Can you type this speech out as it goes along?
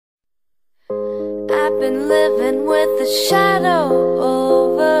I've been living with a shadow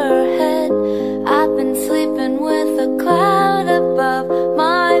overhead. I've been sleeping with a cloud above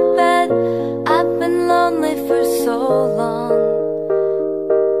my bed. I've been lonely for so long,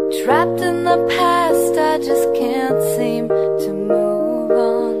 trapped in the past, I just can't seem to move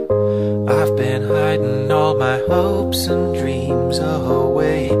on. I've been hiding all my hopes and dreams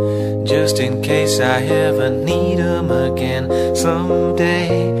away, just in case I ever need them again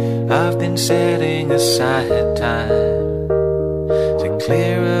someday. I've been setting aside time to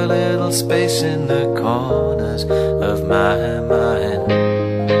clear a little space in the corners of my mind.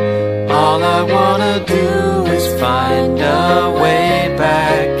 All I wanna do is find a way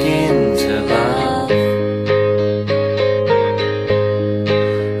back into love.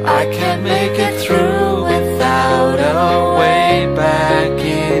 I can't make it through without a way back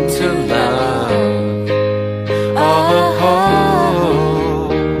into love. Oh,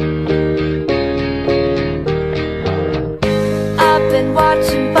 I've been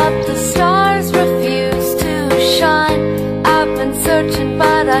watching but the stars refuse to shine. I've been searching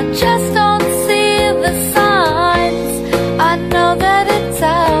but I just don't see the signs. I know that it's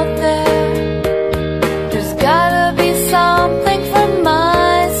out there. There's gotta be something for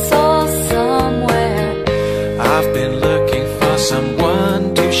my soul somewhere. I've been looking for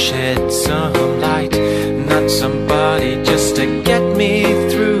someone to shed some light, not somebody just to get me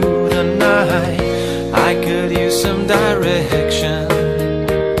through the night. I could use some direction,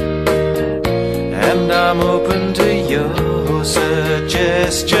 and I'm open to your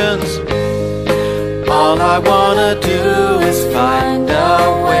suggestions. All I wanna do is find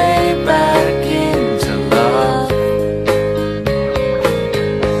a way back into love.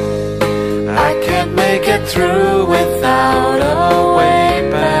 I can't make it through without a way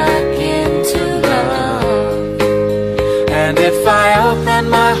back into love. And if I open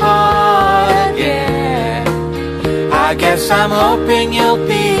my heart again, I guess I'm hoping you'll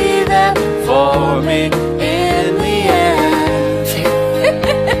be there for me in the end.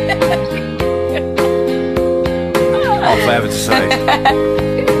 I'll forever to say.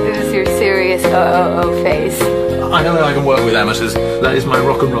 This is your serious OOO face. I know I can work with amateurs. That is my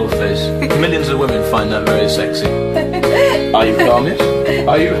rock and roll face. Millions of women find that very sexy. Are you calm yet?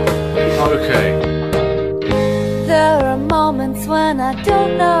 Are you? Okay. There are moments when I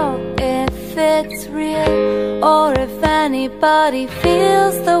don't know if it's real, or if anybody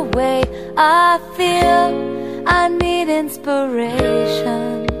feels the way I feel. I need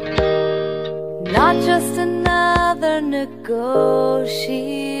inspiration, not just another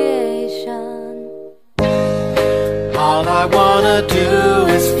negotiation. All I wanna do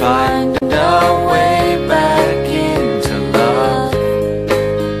is find a way back into love.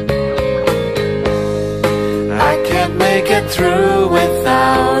 I can't make it through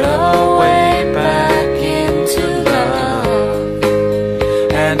without a way back into love.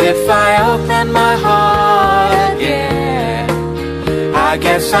 And if I open my heart again, I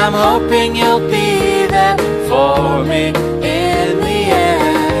guess I'm hoping you'll be there for me